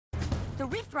The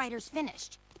Rift Rider's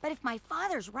finished. But if my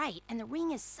father's right and the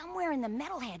ring is somewhere in the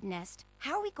Metalhead nest,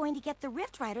 how are we going to get the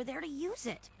Rift Rider there to use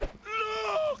it?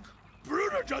 Look!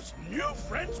 Bruder just knew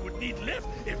friends would need lift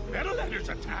if Metalheaders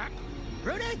attack.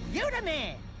 Bruder, you the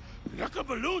man! Lucka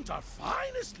balloons are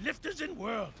finest lifters in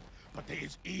world, but they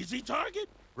is easy target.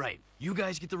 Right. You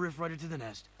guys get the Rift Rider to the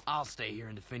nest. I'll stay here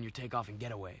and defend your takeoff and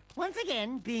getaway. Once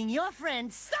again, being your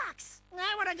friend sucks!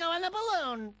 I wanna go on the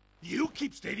balloon! You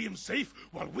keep stadium safe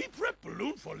while we prep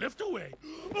balloon for lift away.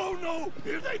 Oh no,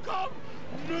 here they come!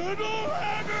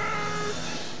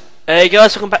 Metalheaders! Hey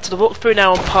guys, welcome back to the walkthrough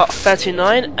now on part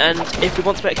 39, and if we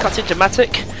want to make a cutscene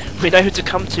dramatic, we know who to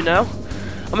come to now.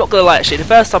 I'm not gonna lie, actually, the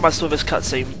first time I saw this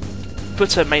cutscene,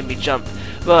 Footer made me jump.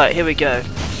 Right, here we go.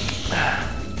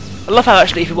 I love how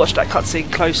actually if you watch that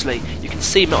cutscene closely, you can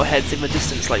see metalheads in the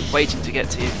distance, like waiting to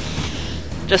get to you.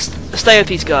 Just stay with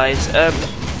these guys.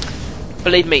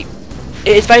 Believe me,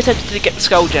 it is very tempting to get the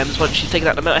skull gems once you've taken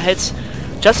out the metalheads.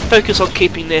 Just focus on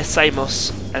keeping near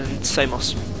Samos and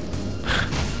Samos.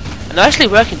 And they're actually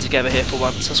working together here for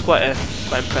once. That's quite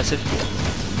impressive.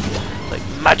 Like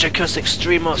Magicus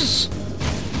Extremus.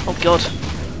 Oh god.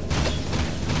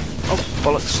 Oh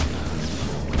bollocks.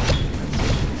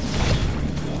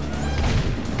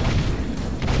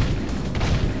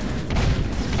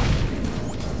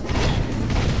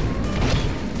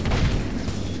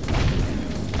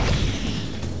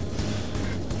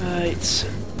 Right.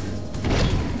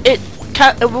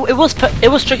 It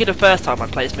was tricky the first time I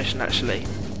played this mission actually.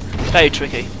 Very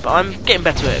tricky, but I'm getting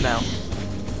better at it now.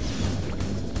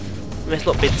 It's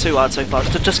not been too hard so far,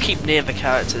 just keep near the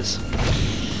characters.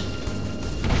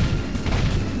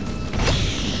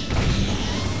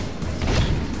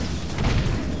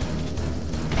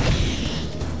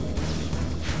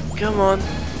 Come on.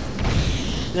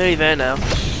 Nearly there now.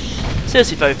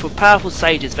 Seriously though, for powerful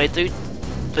sages, they don't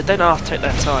have to take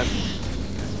their time.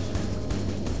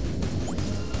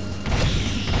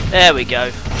 There we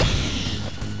go.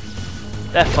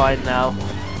 They're fine now.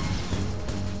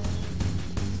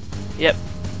 Yep.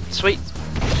 Sweet.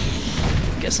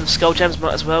 Get some skull gems,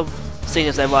 might as well, seeing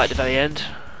as they're right at the very end.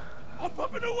 I'm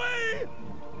popping away!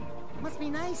 Must be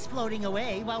nice floating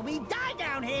away while we die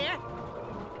down here!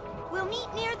 We'll meet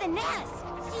near the nest.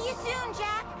 See you soon,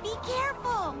 Jack. Be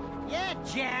careful. Yeah,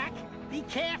 Jack. Be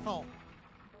careful.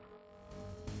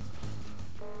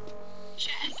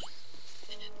 Jack.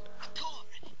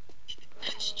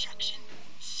 Construction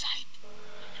site.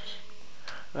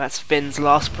 That's Finn's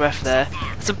last breath there.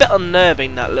 It's a bit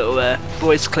unnerving, that little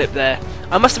voice clip there.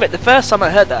 I must admit, the first time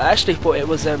I heard that, I actually thought it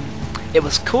was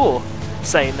Core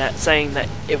saying that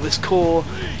it was Core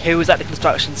who was at the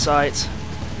construction site.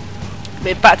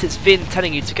 But in fact, it's Finn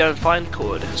telling you to go and find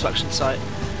Core at the construction site.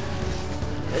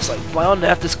 It's like, why on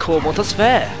earth does Core want us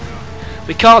there?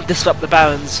 We can't disrupt the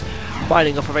Baron's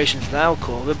mining operations now,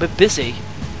 Core. We're busy.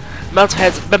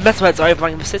 Metalheads are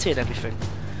overrunning the city and everything.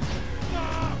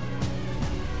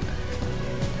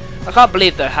 I can't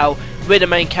believe though how we're the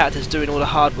main characters doing all the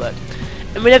hard work,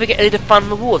 and we never get any of the fun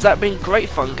rewards. That'd been great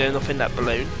fun going off in that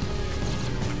balloon.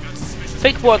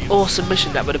 Think what an awesome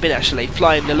mission that would have been actually,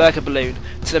 flying the lurker balloon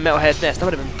to the metalhead nest. That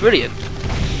would have been brilliant.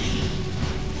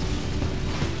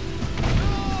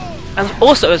 And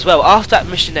also as well, after that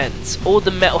mission ends, all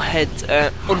the metalheads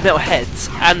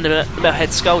and the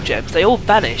metalhead skull gems, they all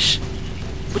vanish,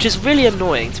 which is really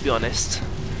annoying, to be honest.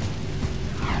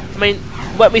 I mean,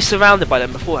 weren't we surrounded by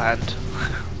them beforehand?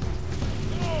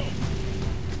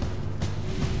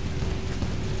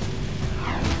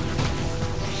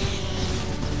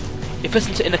 If you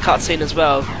listen to in the cutscene as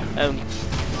well,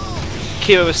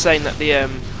 Kira was saying that the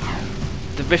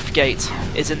Rift Gate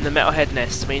is in the metalhead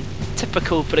nest. I mean,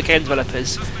 typical for the game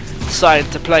developers,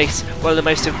 deciding to place one of the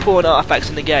most important artifacts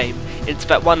in the game into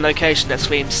that one location that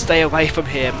screams stay away from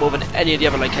here more than any of the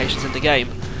other locations in the game.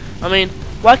 I mean,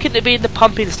 why couldn't it be in the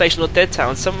pumping station or Dead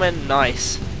Town, somewhere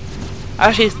nice?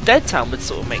 Actually, Dead Town would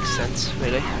sort of make sense,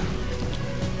 really.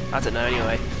 I don't know,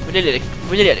 anyway. We're nearly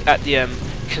at the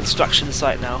construction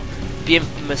site now. The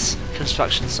infamous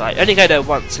construction site. I only go there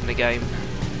once in the game,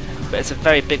 but it's a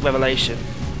very big revelation,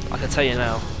 I can tell you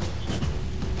now.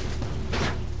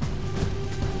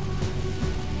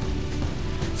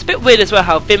 It's a bit weird as well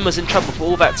how Finn was in trouble for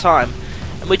all that time,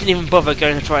 and we didn't even bother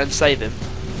going to try and save him.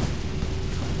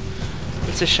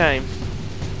 It's a shame.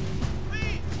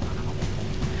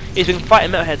 He's been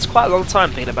fighting metalheads quite a long time,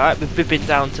 thinking about it. We've been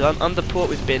down to Underport,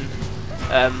 we've been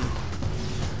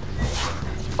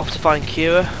off to find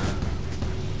Kira.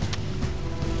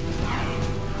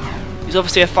 He's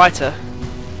obviously a fighter.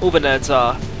 All the nerds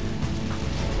are.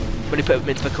 When you put him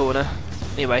into the corner.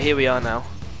 Anyway, here we are now.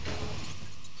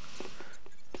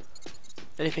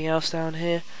 Anything else down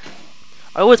here?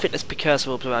 I always think there's precursor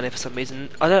orbs around here for some reason.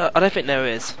 I don't think there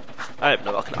is. I don't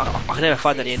know. I can never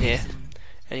find any in here.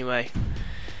 Anyway,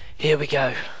 here we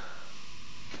go.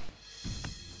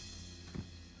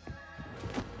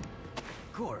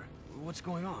 Core, what's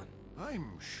going on?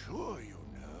 I'm sure you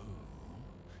know.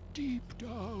 Deep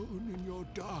down in your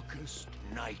darkest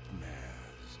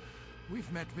nightmares.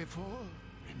 We've met before,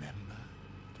 remember?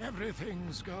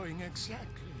 Everything's going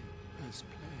exactly as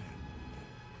planned.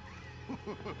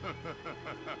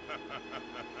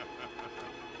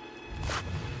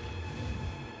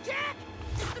 Jack!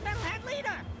 It's the metalhead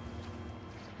leader!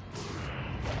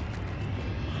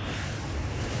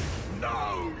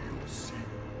 Now you see.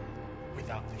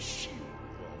 Without the shield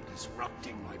wall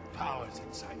disrupting my powers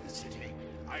inside the city,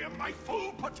 I am my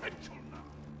full potential now.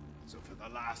 So for the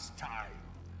last time,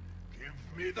 give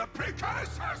me the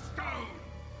Precursor Stone!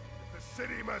 If the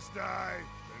city must die,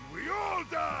 then we all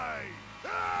die!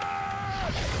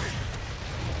 Ah!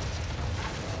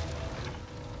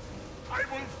 I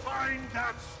will find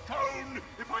that stone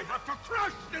if I have to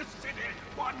crush this city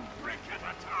one brick at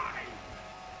a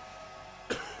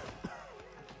time!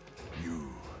 You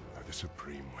are the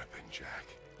supreme weapon, Jak.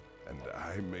 And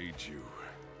I made you.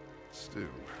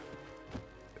 Still,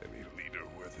 any leader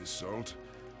worth his salt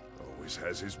always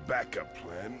has his backup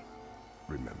plan.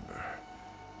 Remember,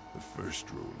 the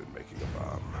first rule in making a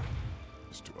bomb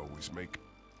is to always make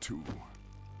two.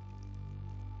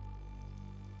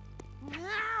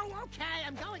 Oh, okay,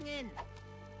 I'm going in.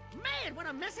 Man, what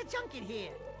a mess of junk in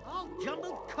here. All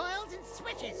jumbled coils and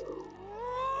switches.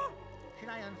 Should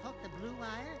I unhook the blue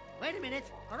wire? Wait a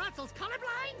minute, Baratzel's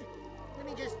colorblind? Let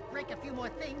me just break a few more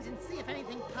things and see if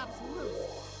anything pops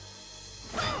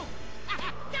loose. Boom!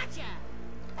 Gotcha!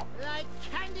 Like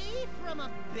candy from a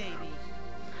baby.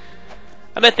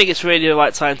 I don't think it's really the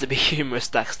right time to be humorous,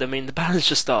 Daxter. I mean, the band's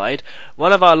just died.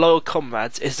 One of our loyal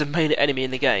comrades is the main enemy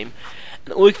in the game,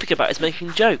 and all we think about is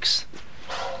making jokes.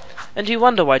 And you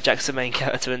wonder why Jak's the main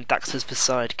character and Daxter's the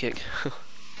sidekick.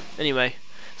 Anyway,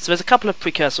 so there's a couple of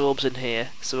precursor orbs in here,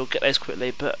 so we'll get those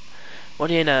quickly, but what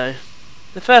do you know?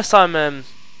 The first time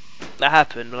that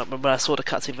happened, when I saw the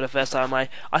cutscene for the first time, I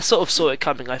sort of saw it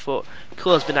coming. I thought,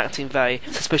 Core's been acting very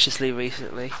suspiciously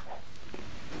recently.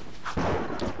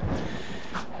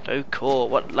 Oh, Core,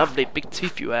 what lovely big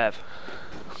teeth you have.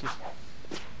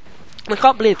 I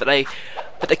can't believe that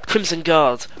the Crimson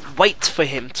Guards wait for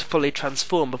him to fully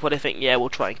transform before they think, yeah, we'll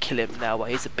try and kill him now while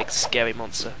he's a big scary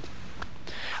monster.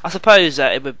 I suppose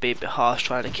that it would be a bit harsh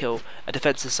trying to kill a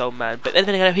defenseless old man, but then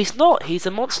again, he's not. He's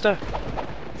a monster.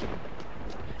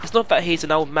 It's not that he's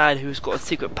an old man who's got a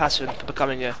secret passion for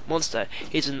becoming a monster.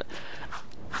 He's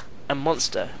a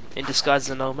monster in disguise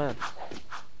as an old man.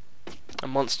 A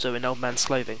monster in old man's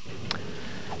clothing.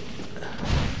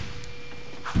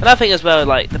 And I think as well,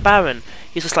 like, the Baron,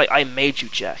 he's just like, I made you,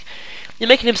 Jak. You're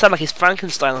making him sound like he's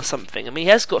Frankenstein or something. I mean, he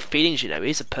has got feelings, you know,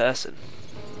 he's a person.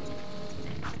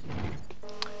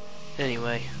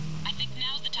 Anyway. I think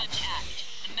now's the time to act.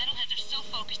 The metalheads are so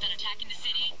focused on attacking the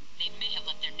city, they may have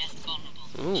left their nest vulnerable.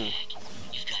 Ooh. Jak,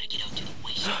 you've got to get out to the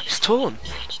wasteland. It's torn.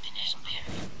 Breach the nest barrier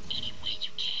any way you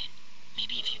can.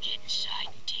 Maybe if you get inside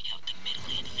and take out the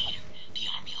metalhead leader, the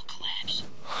army will collapse.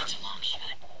 It's a long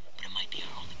shot, but it might be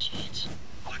our only chance.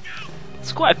 Look out!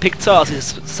 It's quite a big task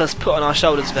it's put on our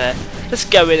shoulders there. Let's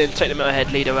go in and take the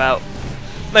metalhead leader out.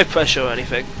 No pressure or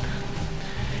anything.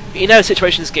 But you know the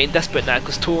situation's getting desperate now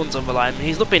because Torn's on the line.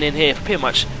 He's not been in here for pretty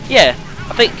much, yeah,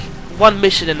 I think one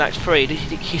mission in Act 3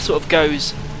 he sort of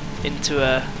goes into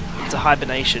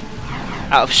hibernation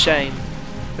out of shame.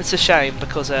 It's a shame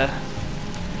because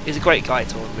he's a great guy,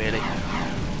 Torn, really.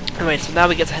 Anyway, so now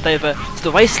we get to head over to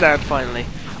the Wasteland finally,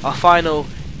 our final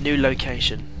new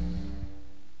location.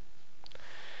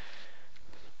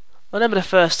 I remember the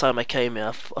first time I came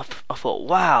here, I thought,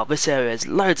 wow, this area has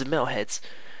loads of metalheads.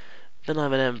 Then I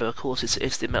remember, of course,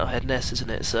 it's the metalhead nest, isn't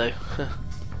it? So,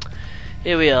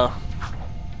 here we are.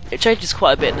 It changes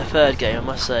quite a bit in the third game, I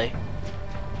must say.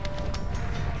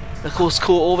 Of course,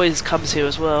 Core always comes here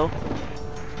as well.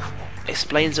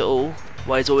 Explains it all,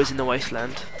 why he's always in the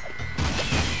wasteland.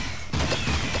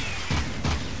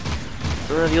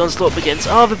 The onslaught begins.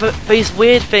 Oh, these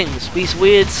weird things, these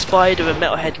weird spider and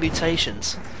metalhead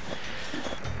mutations.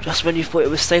 Just when you thought it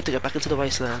was safe to go back into the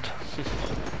wasteland.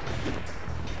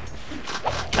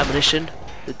 Ammunition,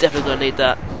 we're definitely going to need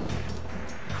that.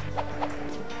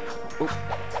 Ooh.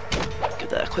 Give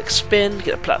that a quick spin,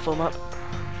 get the platform up.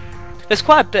 There's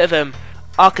quite a bit of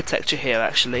architecture here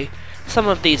actually. Some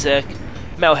of these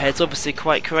metalheads obviously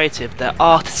quite creative, they're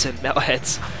artisan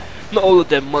metalheads. Not all of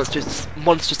them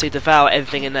monstrously devour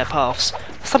everything in their paths.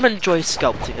 Some enjoy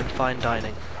sculpting and fine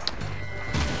dining.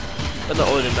 But not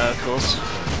all of them though, of course.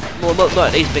 Well,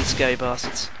 not these big scary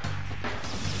bastards.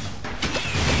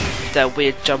 Their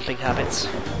weird jumping habits.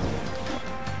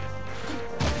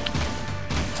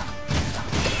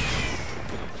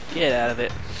 Get out of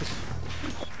it.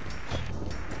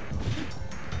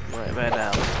 Right, where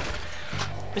now?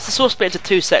 It's sort of split into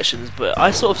two sections, but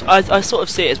I sort of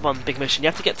see it as one big mission. You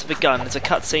have to get to the gun. There's a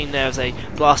cutscene there as a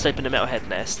blast open a metalhead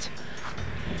nest.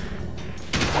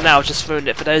 Now I've just ruined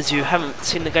it for those of you who haven't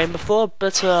seen the game before,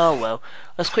 but well,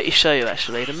 let's quickly show you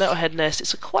actually. The metalhead nest,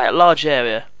 it's a quite large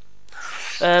area.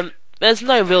 There's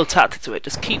no real tactic to it,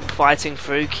 just keep fighting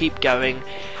through, keep going.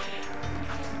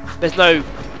 There's no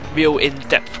real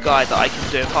in-depth guide that I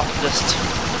can do apart from just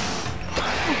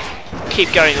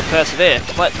keep going and persevere.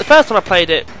 Like the first time I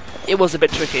played it, it was a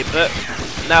bit tricky, but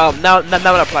now when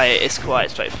I play it, it's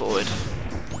quite straightforward.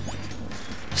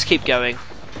 Just keep going.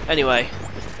 Anyway,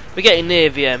 we're getting near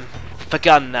the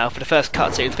gun now for the first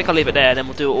cutscene. I think I'll leave it there, and then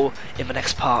we'll do it all in the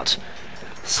next part.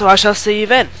 So I shall see you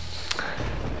then.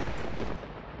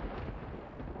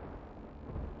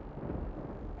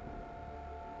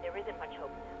 There isn't much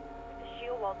hope now. With the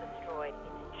shield wall destroyed,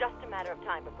 it's just a matter of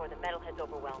time before the metalheads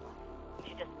overwhelm us. You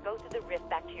should just go through the rift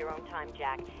back to your own time,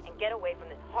 Jak, and get away from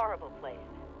this horrible place.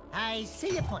 I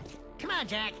see your point. Come on,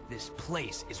 Jak. This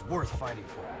place is worth fighting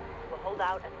for. We'll hold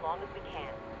out as long as we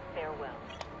can. Farewell.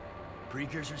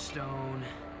 Precursor stone,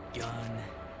 gun,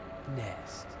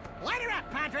 nest. Light her up,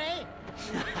 Padre!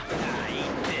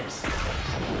 Eat this.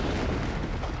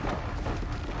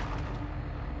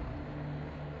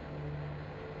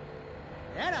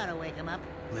 That ought to wake him up.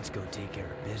 Let's go take care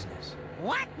of business.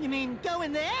 What? You mean go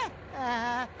in there?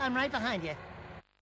 I'm right behind you.